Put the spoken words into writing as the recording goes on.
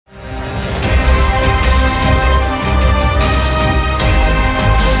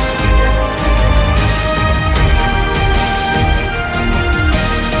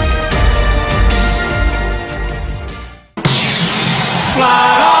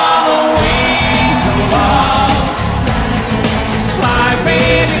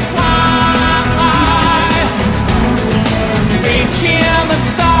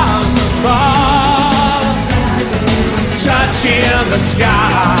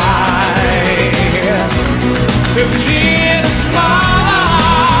if jedes Mal.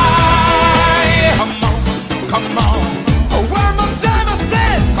 Come on, one more time I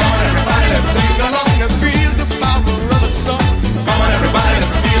said, come on everybody, let's sing along and feel the power of the song. Come on everybody,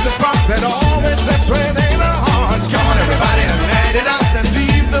 let's feel the spark that always lets within our hearts. Come on everybody, and let it out and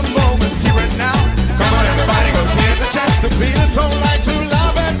leave the moment here and now. Come on everybody, go share the chance to feel so light to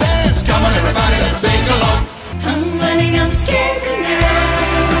love and dance. Come on everybody, let's sing along. I'm running, I'm scared tonight.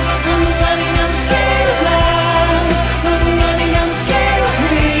 I'm running, I'm scared of love. I'm running, I'm scared of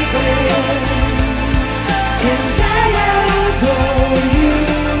breathing. 'Cause I adore you.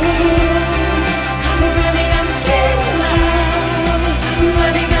 I'm running, I'm scared tonight. I'm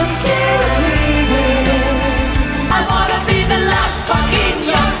running, I'm scared of breathing. I wanna be the last spark in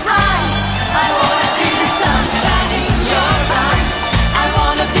your eyes. I wanna be the sunshine in your eyes. I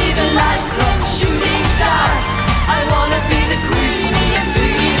wanna be the light from shooting stars. I wanna be the greeniest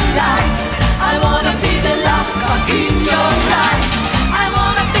sweet lights. I wanna be the last spark in your eyes. I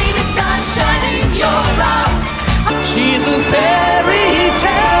wanna be the sunshine in your eyes. She's a fairy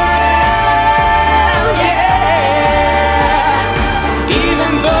tale, yeah.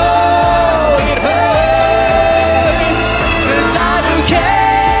 Even though it hurts, 'cause I don't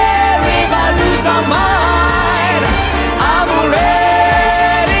care if I lose my mind. I'm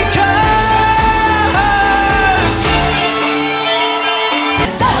already cursed.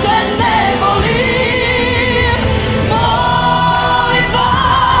 Tanel, Molitva,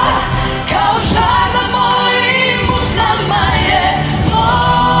 kao žana mojim usama je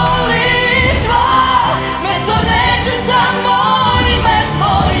molitva. Mesto reči samo ime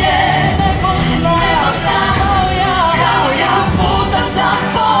tvoje, nebo znam moja, kao ja puta sam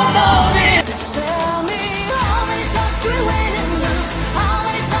ponovim. Tell me how many times can we win and lose? How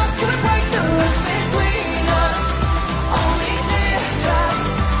many times can we break the rules between us? Only teardrops.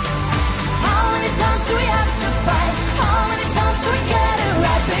 How many times do we have to fight? How many times do we get it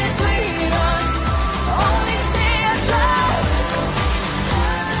right between us? Only teardrops.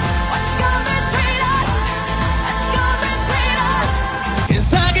 What's gone between us? What's gone between us? 'Cause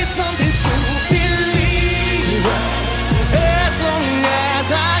I get something to believe in. As long as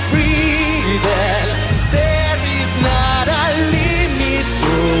I breathe, and there is not a limit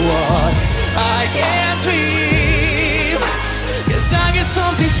to what I can dream. 'Cause I get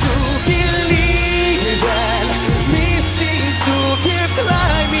something to believe in. Missing to keep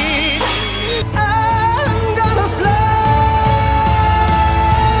climbing. I'm gonna fly,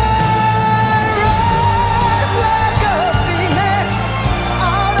 rise like a phoenix,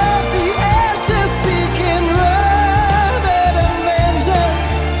 out of the ashes seeking rather than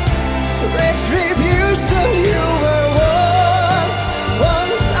vengeance. Retribution, you were warned.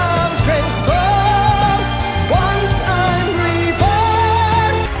 Once I'm transformed, once I'm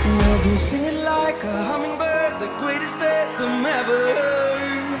reborn. We'll be singing like a hummingbird, the greatest anthem ever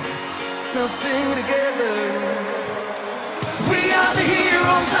heard. Now sing together. We are the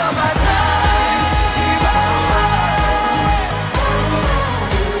heroes of our time.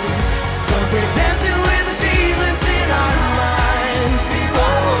 But we're dancing with the demons in our minds.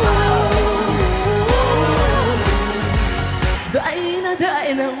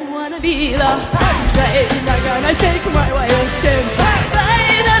 Dinah, wanna be loved. Dinah, gonna take my way of chance.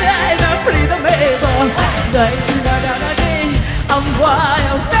 Dinah, freedom able. Dinah, I'm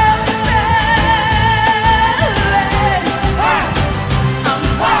wild and sailing. I'm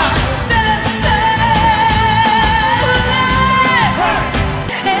wild and sailing.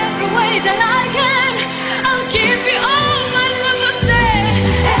 Every way that I can, I'll give you all my love of day.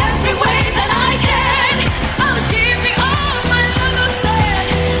 Every way that I can, I'll give you all my love of day.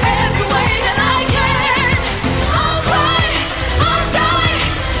 Every way that I can, I'll cry, I'll die,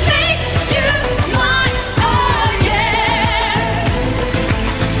 make you mine, oh yeah.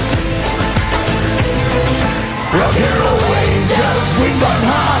 Rock and roll angels, we run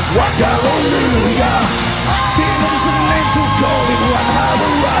hard, rock hallelujah. Demons and angels all in one have a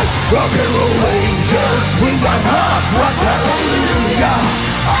right. Rock and roll angels, we run hard, rock hallelujah.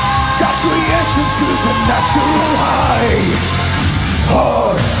 God's creation, supernatural high.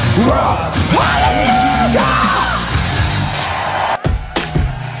 Hard rock, hallelujah.